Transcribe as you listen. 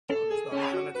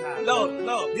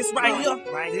Look, this right here,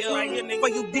 nigga, for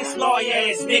you disloyal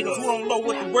ass niggas who don't know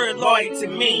what the word loyalty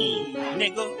mean,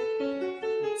 nigga.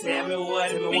 Tell me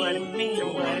what it mean.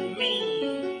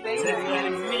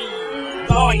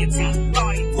 Loyalty.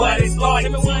 What is loyalty?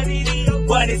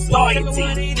 What is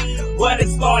loyalty? What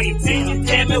is loyalty?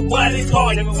 Tell me what is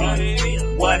loyalty?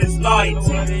 What is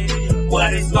loyalty?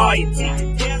 What is loyalty?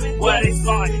 What is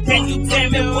loyalty? Can you tell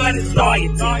me what is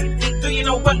loyalty? Do you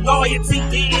know what loyalty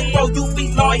is? Bro, you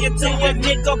be loyal to your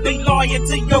nigga, be loyal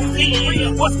to your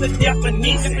kid. What's the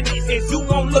definition? Is you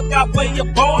gon' look out for your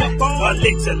boy? Or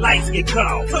let your lights get cut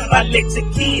off? Or let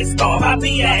your kids starve? I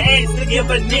be an ass to give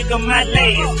a nigga my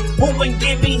last. Who wouldn't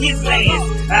give me his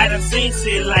last? I done seen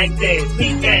shit like that.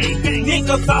 Tweeday.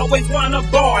 Niggas always wanna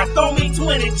bar. Throw me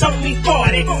 20, choke me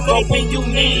 40. But when you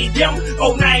need them,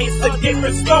 oh now it's a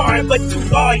different story. But you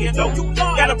loyal though.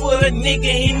 Gotta put a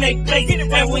nigga in their place.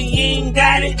 And when you ain't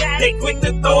got it, they quick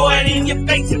to throw it in your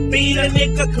face. And feed a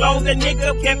nigga, clothe a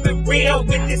nigga, kept it real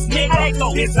with this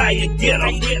nigga. This how you get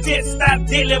them. Just stop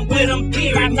dealing with them,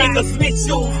 period. Niggas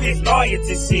misuse this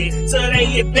loyalty shit to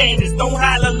their advantage. Don't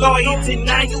holler loyalty.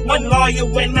 Now you one loyal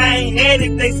when I ain't had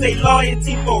it. They say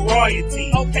loyalty for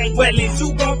royalty. Okay, well, is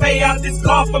you gon' pay out this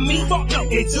car for me?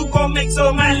 Is you gon' make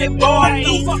sure my little boy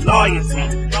eat?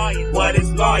 Loyalty. What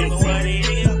is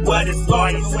loyalty? What is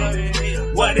loyalty?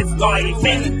 What is loyalty?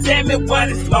 Can you tell me what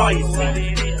is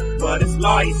loyalty? What is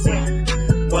loyalty?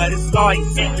 What is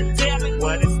loyalty?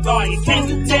 What is loyalty? Can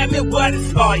you tell me what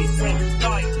is loyalty?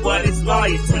 What is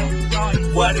loyalty?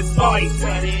 What is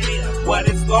loyalty? What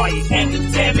is loyalty? Can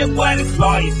you tell me what is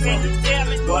loyalty?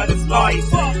 What is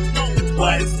loyalty?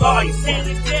 What is loyalty?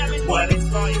 What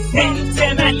is loyalty? Can you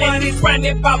tell me ladies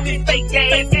running about this fake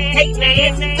ass, hating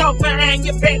ass, talk behind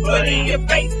your back, but in your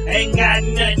face ain't got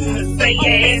nothing to say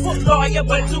ass. Lawyer,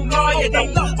 but you lawyer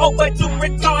though. Oh, but you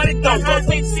retarded though. But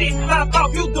when shit pop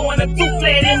off, you doing a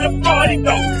two-flat in the 40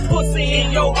 though. Pussy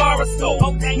in your horoscope.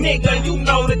 Okay, nigga, you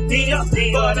know the deal.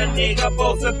 But a nigga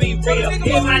supposed to be real.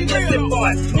 Hear my listen,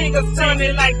 boy. Niggas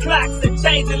turning like clocks and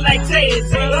changing like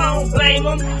jazz. And I don't blame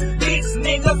them. Bitch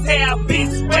niggas have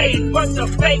bitch ways. Bunch of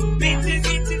fake bitches.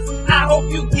 I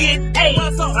hope you get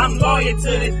AIDS. I'm loyal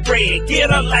to this bread. Get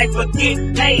a life or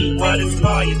get paid. What is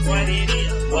loyalty?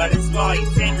 What is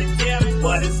loyalty? Can you tell me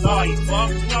what is loyalty?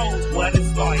 What is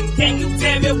loyalty? Can you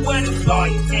tell me what is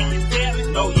loyalty? Can you tell me?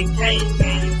 No, you can't.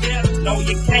 Can you tell me? No,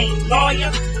 you can't.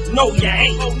 Lawyer? No, you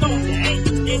ain't. Oh, no, you ain't.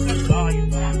 Nigga, lawyer.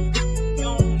 You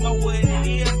don't know what it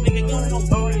is, nigga. You don't know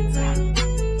loyalty.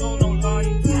 You don't know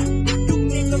loyalty. You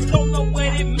niggas don't know what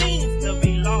it means to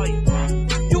be loyal.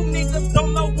 You niggas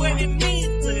don't know what it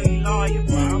means to be loyal,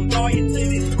 bro. I'm loyal to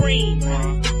this green, bro.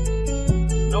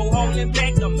 No holding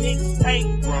back a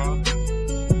mixtape, bro.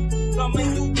 Some of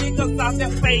you niggas out there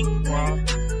fake, bro.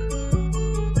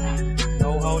 No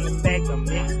holding back a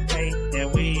mixtape that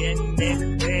we in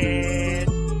next day.